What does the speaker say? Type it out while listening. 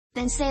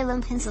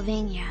Bensalem,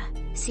 Pennsylvania,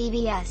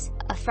 CBS,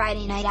 a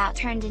Friday night out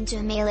turned into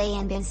a melee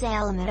in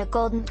Bensalem at a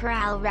Golden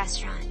Corral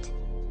restaurant.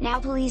 Now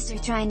police are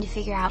trying to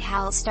figure out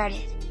how it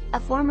started. A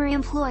former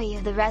employee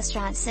of the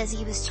restaurant says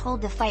he was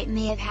told the fight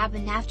may have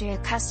happened after a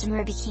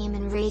customer became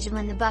enraged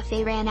when the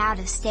buffet ran out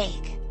of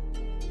steak.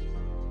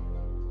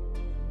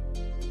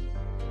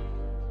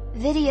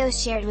 Video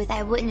shared with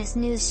Eyewitness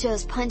News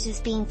shows punches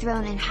being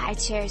thrown and high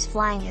chairs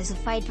flying as a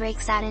fight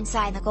breaks out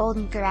inside the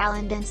Golden Corral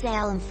in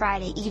Bensalem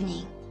Friday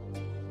evening.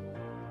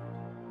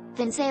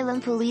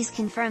 Bensalem police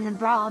confirm the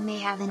brawl may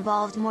have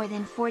involved more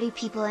than 40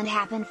 people and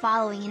happened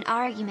following an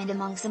argument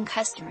among some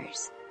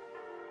customers.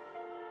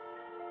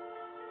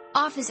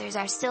 Officers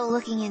are still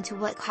looking into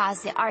what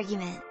caused the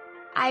argument.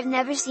 "I've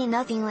never seen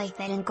nothing like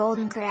that in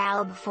Golden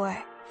Corral before,"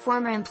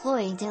 former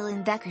employee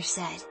Dylan Becker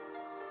said.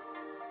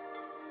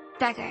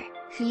 Becker,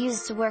 who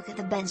used to work at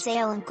the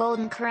Bensalem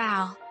Golden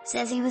Corral,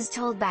 says he was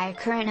told by a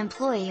current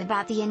employee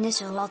about the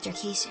initial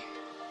altercation.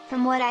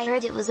 "From what I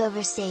heard, it was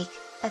over steak.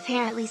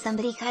 Apparently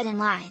somebody cut in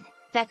line,"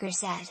 Becker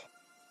said.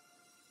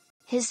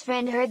 His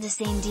friend heard the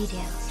same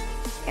details.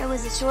 "There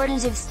was a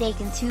shortage of steak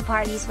and two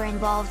parties were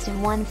involved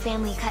and one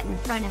family cut in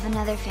front of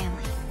another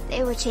family.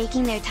 They were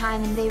taking their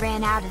time and they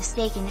ran out of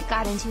steak and it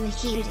got into a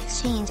heated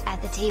exchange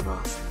at the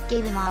tables,"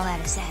 Gavin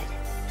Maletta said.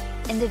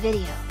 In the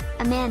video,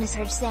 a man is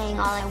heard saying,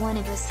 "All I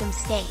wanted was some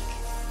steak."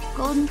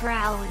 Golden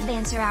Corral wouldn't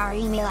answer our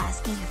email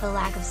asking if a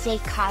lack of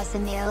steak caused the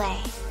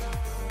melee.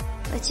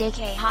 But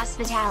JK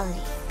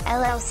Hospitality,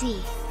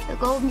 LLC, the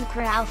Golden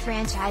Corral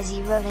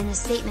franchisee, wrote in a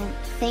statement,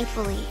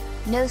 "Thankfully,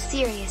 no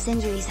serious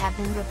injuries have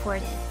been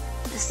reported.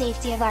 The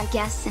safety of our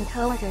guests and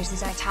coworkers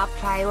is our top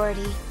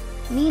priority.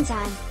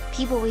 Meantime,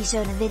 people we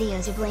show the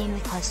video to blame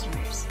the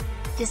customers.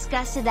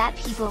 Disgusted that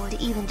people would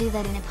even do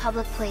that in a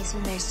public place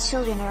when there's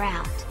children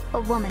around,"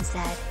 a woman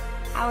said.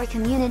 "Our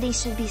community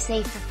should be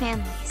safe for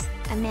families,"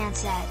 a man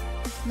said.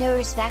 "No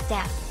respect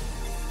out.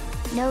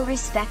 No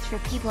respect for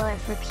people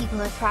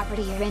or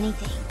property or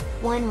anything,"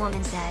 one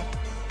woman said.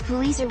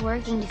 "Police are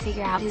working to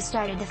figure out who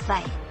started the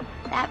fight.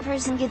 That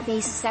person could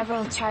face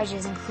several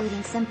charges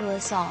including simple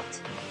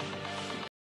assault."